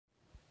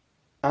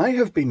I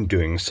have been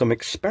doing some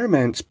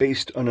experiments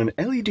based on an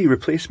LED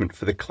replacement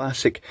for the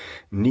classic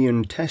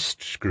neon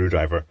test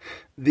screwdriver,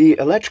 the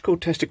electrical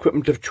test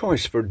equipment of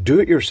choice for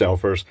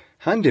do-it-yourselfers,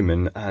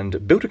 handymen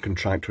and building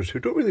contractors who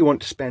don't really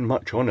want to spend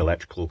much on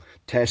electrical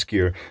test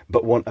gear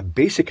but want a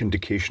basic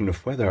indication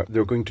of whether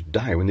they're going to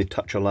die when they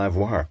touch a live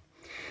wire.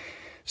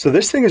 So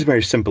this thing is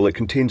very simple. It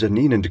contains a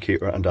neon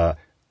indicator and a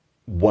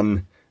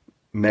 1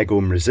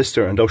 megohm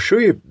resistor, and I'll show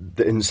you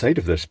the inside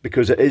of this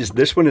because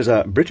this one is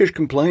a British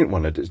compliant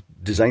one. It is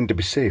designed to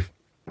be safe.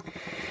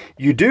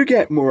 You do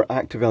get more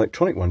active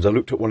electronic ones. I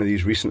looked at one of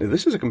these recently.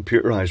 This is a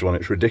computerized one.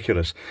 It's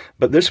ridiculous,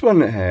 but this one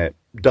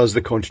does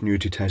the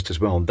continuity test as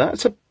well.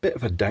 That's a bit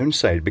of a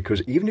downside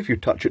because even if you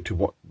touch it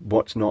to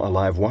what's not a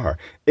live wire,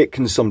 it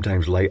can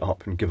sometimes light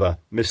up and give a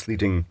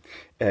misleading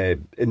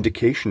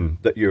indication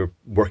that you're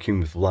working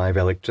with live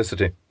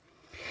electricity.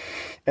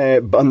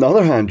 But on the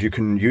other hand, you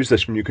can use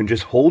this when you can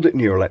just hold it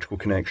near electrical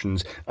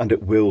connections and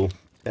it will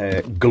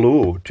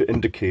glow to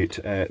indicate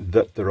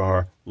that there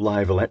are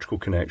live electrical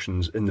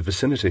connections in the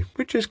vicinity,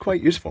 which is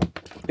quite useful.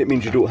 It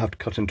means you don't have to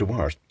cut into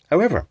wires.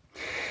 However,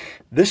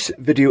 this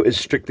video is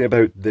strictly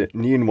about the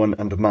neon one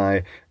and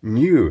my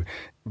new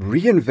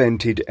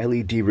reinvented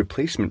LED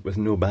replacement with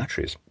no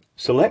batteries.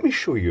 So let me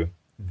show you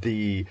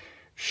the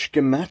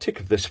schematic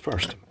of this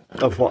first,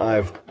 of what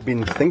I've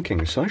been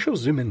thinking. So I shall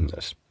zoom in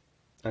this.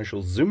 I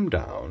shall zoom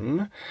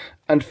down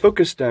and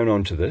focus down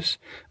onto this,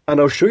 and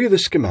I'll show you the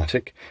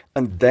schematic,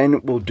 and then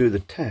we'll do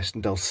the test,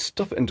 and I'll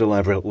stuff it into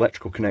live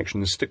electrical connection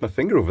and stick my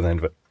finger over the end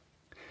of it.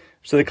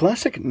 So the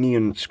classic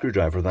neon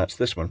screwdriver, that's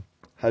this one,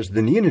 has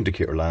the neon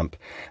indicator lamp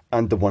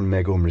and the 1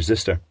 megohm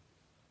resistor.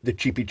 The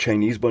cheapy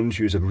Chinese ones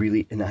use a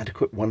really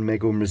inadequate 1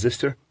 megohm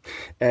resistor.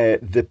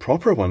 The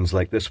proper ones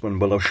like this one,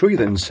 well, I'll show you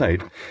the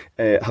inside,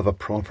 have a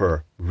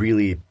proper,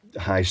 really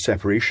high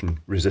separation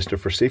resistor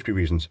for safety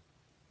reasons.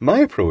 My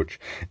approach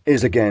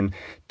is, again,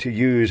 to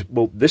use,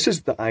 well, this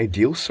is the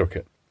ideal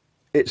circuit.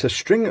 It's a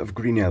string of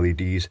green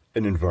LEDs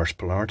in inverse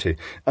polarity.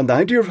 And the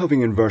idea of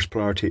having inverse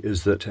polarity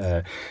is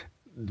that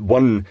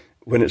one,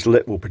 when it's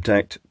lit, will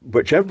protect,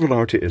 whichever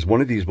polarity it is,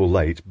 one of these will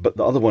light, but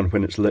the other one,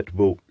 when it's lit,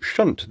 will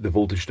shunt the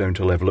voltage down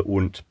to a level it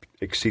won't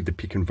exceed the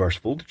peak inverse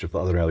voltage of the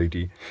other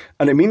LED.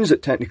 And it means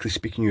that, technically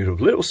speaking, you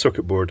have a little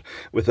circuit board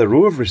with a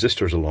row of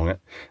resistors along it,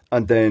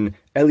 and then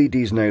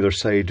LEDs on either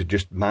side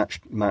just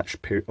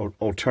or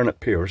alternate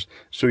pairs.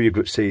 So you've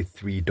got, say,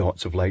 3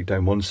 dots of light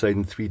down one side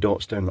and 3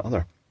 dots down the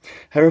other.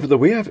 However, the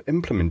way I've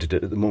implemented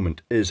it at the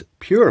moment is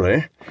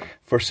purely,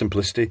 for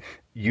simplicity,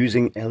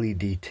 using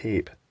LED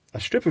tape. A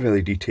strip of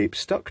LED tape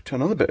stuck to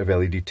another bit of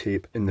LED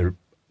tape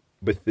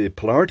with the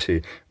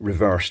polarity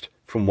reversed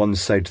from one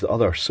side to the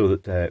other, so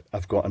that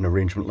I've got an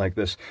arrangement like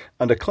this.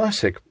 And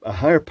a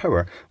higher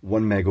power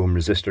 1 megohm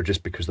resistor,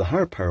 just because the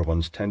higher power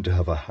ones tend to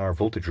have a higher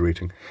voltage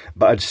rating.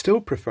 But I'd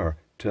still prefer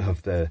to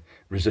have the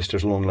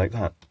resistors along like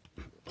that.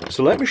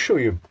 So let me show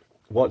you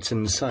what's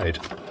inside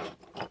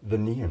the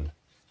neon,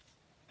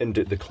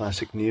 into the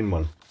classic neon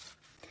one.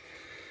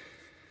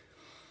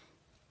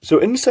 So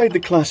inside the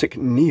classic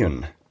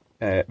neon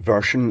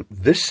version,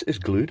 this is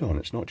glued on.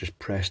 It's not just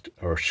pressed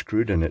or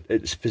screwed in it,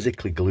 it's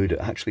physically glued. It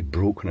actually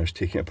broke when I was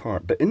taking it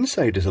apart. But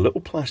inside is a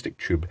little plastic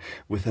tube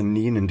with a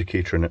neon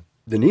indicator in it.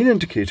 The neon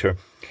indicator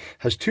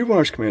has 2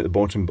 wires coming out the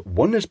bottom, but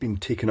one has been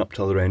taken up to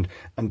the other end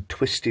and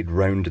twisted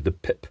round the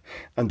pip,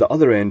 and the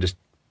other end is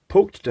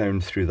poked down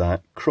through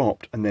that,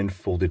 cropped and then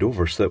folded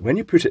over, so that when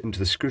you put it into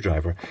the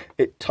screwdriver,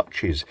 it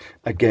touches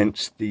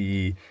against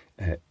the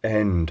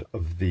end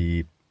of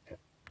the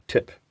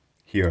tip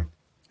here,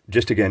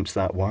 just against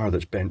that wire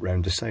that's bent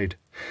round the side.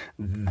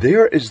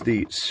 There is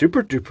the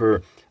super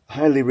duper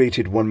highly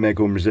rated 1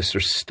 megohm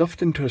resistor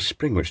stuffed into a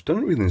spring, which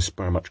doesn't really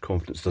inspire much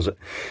confidence, does it?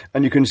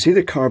 And you can see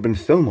the carbon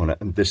film on it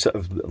and this sort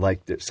of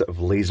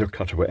laser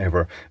cut or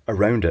whatever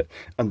around it,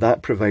 and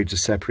that provides a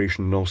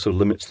separation and also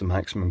limits the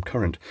maximum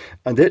current.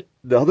 And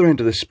the other end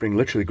of this spring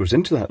literally goes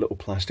into that little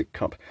plastic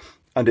cup,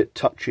 and it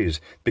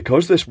touches,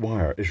 because this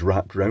wire is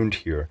wrapped round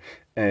here,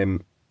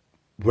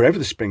 wherever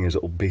the spring is,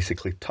 it will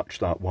basically touch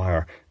that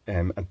wire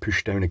and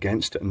push down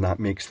against it, and that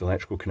makes the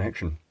electrical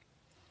connection.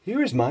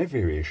 Here is my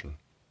variation.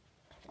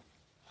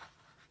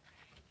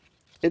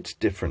 It's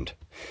different.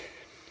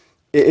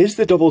 It is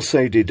the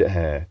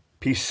double-sided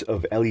piece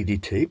of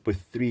LED tape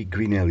with 3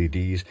 green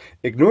LEDs.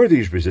 Ignore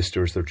these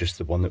resistors, they're just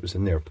the one that was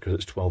in there because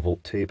it's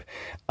 12-volt tape.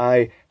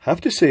 I have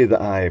to say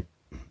that I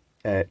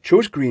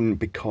chose green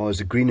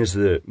because green is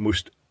the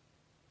most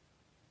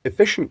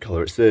efficient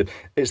colour. It's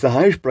the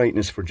highest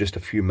brightness for just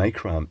a few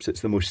microamps.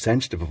 It's the most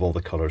sensitive of all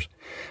the colours.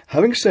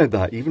 Having said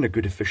that, even a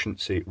good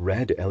efficiency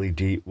red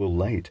LED will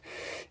light.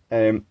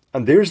 And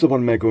there's the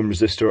 1 megohm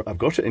resistor. I've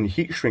got it in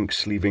heat shrink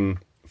sleeving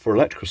for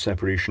electrical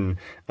separation,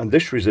 and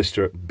this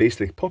resistor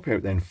basically popping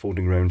out then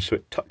folding around so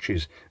it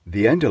touches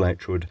the end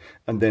electrode,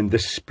 and then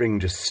this spring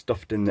just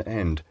stuffed in the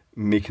end,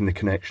 making the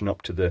connection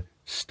up to the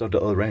stud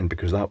at the other end,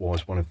 because that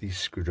was one of these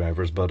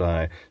screwdrivers, but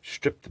I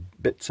stripped the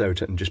bits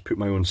out and just put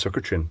my own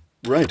circuitry in.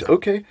 Right,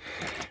 okay.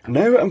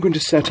 Now I'm going to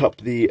set up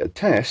the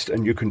test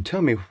and you can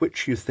tell me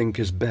which you think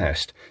is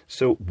best.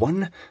 So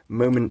 1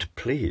 moment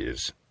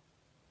please.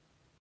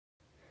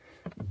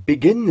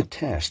 Begin the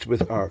test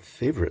with our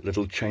favourite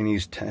little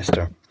Chinese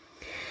tester.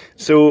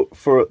 So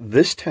for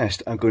this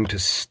test I'm going to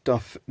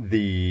stuff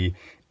the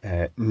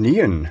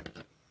neon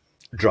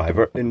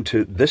driver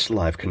into this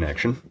live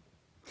connection,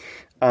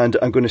 and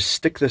I'm going to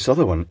stick this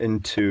other one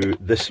into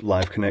this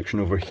live connection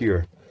over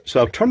here. So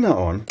I'll turn that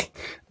on,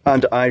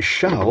 and I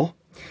shall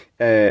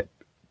turn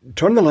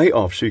the light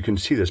off so you can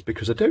see this,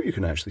 because I doubt you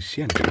can actually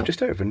see anything.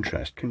 Just out of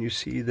interest, can you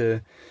see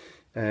the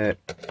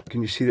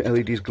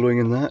LEDs glowing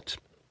in that?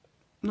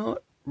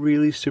 Not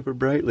really super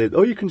brightly.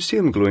 Oh, you can see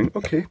them glowing.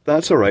 Okay,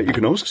 that's all right. You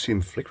can also see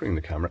them flickering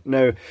the camera.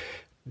 Now,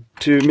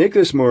 to make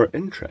this more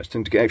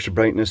interesting, to get extra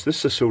brightness, this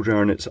is a solder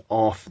iron. It's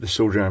off the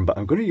solder iron, but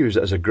I'm going to use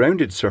it as a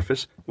grounded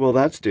surface. Well,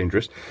 that's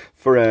dangerous.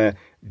 For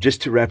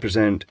just to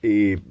represent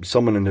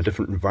someone in a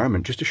different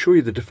environment, just to show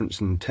you the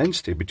difference in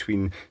intensity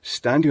between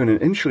standing on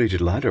an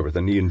insulated ladder with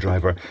a neon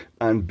driver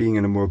and being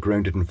in a more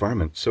grounded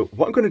environment. So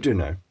what I'm going to do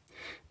now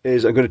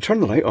is I'm going to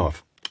turn the light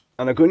off,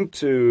 and I'm going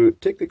to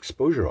take the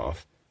exposure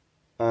off,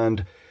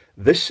 and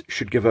this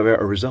should give a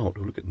better result.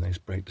 Oh, look at the nice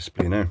bright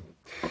display now.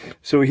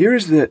 So here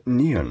is the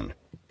neon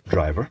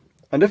driver,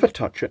 and if I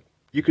touch it,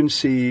 you can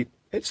see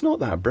it's not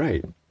that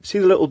bright. See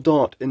the little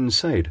dot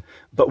inside?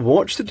 But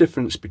watch the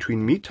difference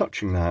between me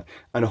touching that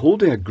and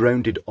holding a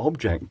grounded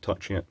object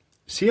touching it.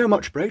 See how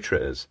much brighter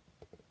it is?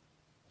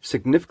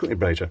 Significantly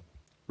brighter.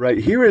 Right,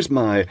 here is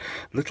my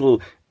little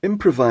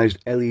improvised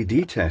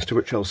LED tester,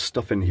 which I'll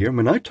stuff in here. And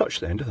when I touch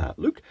the end of that,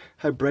 look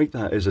how bright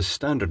that is as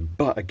standard.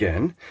 But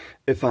again,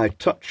 if I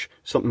touch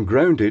something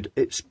grounded,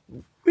 it's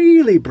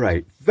really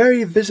bright,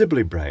 very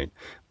visibly bright.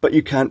 But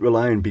you can't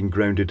rely on being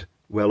grounded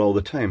well all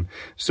the time.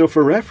 So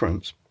for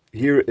reference,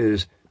 here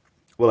is,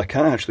 well, I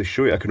can't actually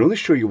show you. I can only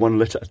show you 1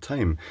 lit at a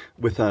time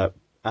with a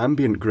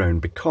ambient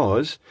ground,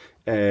 because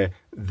the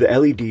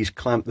LEDs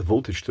clamp the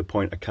voltage to the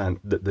point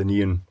that the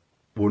neon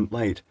won't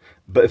light.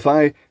 But if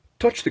I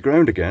touch the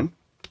ground again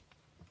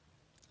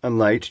and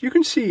light, you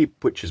can see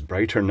which is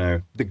brighter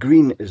now. The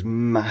green is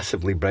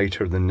massively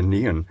brighter than the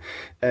neon.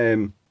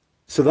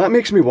 So that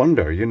makes me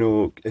wonder, you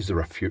know, is there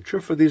a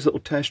future for these little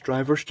test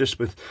drivers just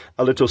with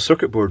a little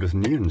circuit board with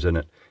neons in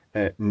it?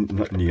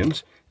 Not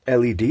neons,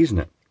 LEDs in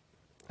it.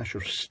 I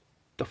should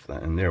stuff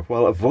that in there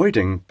while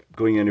avoiding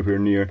going anywhere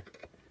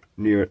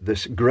near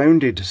this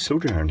grounded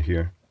solder iron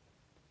here.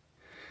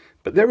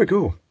 But there we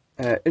go.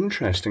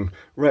 Interesting.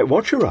 Right,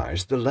 watch your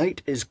eyes. The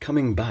light is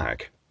coming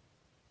back.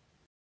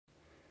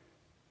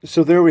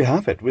 So there we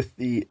have it, with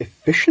the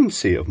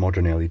efficiency of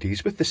modern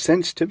LEDs, with the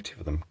sensitivity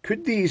of them.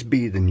 Could these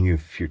be the new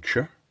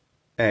future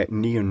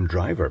neon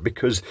driver?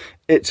 Because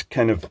it's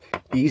kind of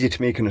easy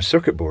to make on a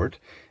circuit board.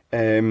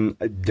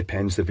 It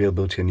depends the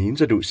availability of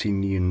neons. I don't see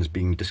neons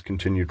being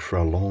discontinued for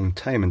a long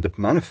time, and the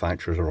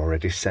manufacturers are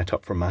already set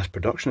up for mass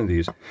production of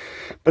these.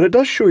 But it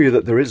does show you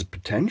that there is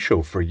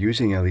potential for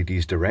using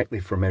LEDs directly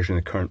for measuring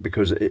the current,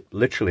 because it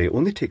literally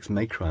only takes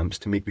microamps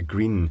to make the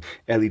green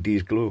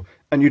LEDs glow.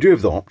 And you do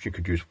have the option, you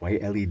could use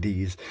white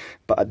LEDs,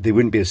 but they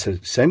wouldn't be as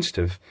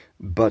sensitive.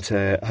 But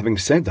having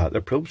said that,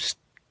 they're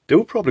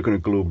still probably going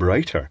to glow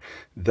brighter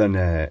than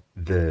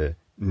the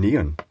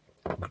neon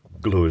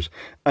glows.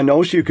 And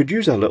also you could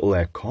use a little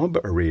cob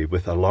array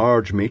with a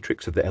large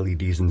matrix of the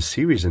LEDs in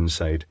series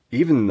inside,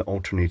 even the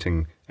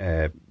alternating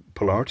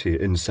polarity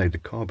inside the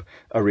cob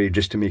array,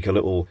 just to make a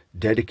little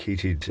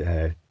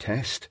dedicated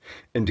test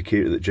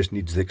indicator that just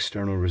needs the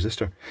external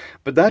resistor.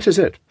 But that is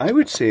it. I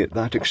would say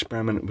that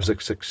experiment was a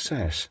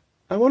success.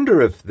 I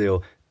wonder if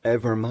they'll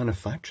ever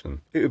manufacture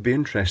them. It would be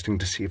interesting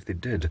to see if they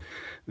did.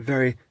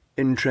 Very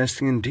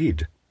interesting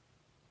indeed.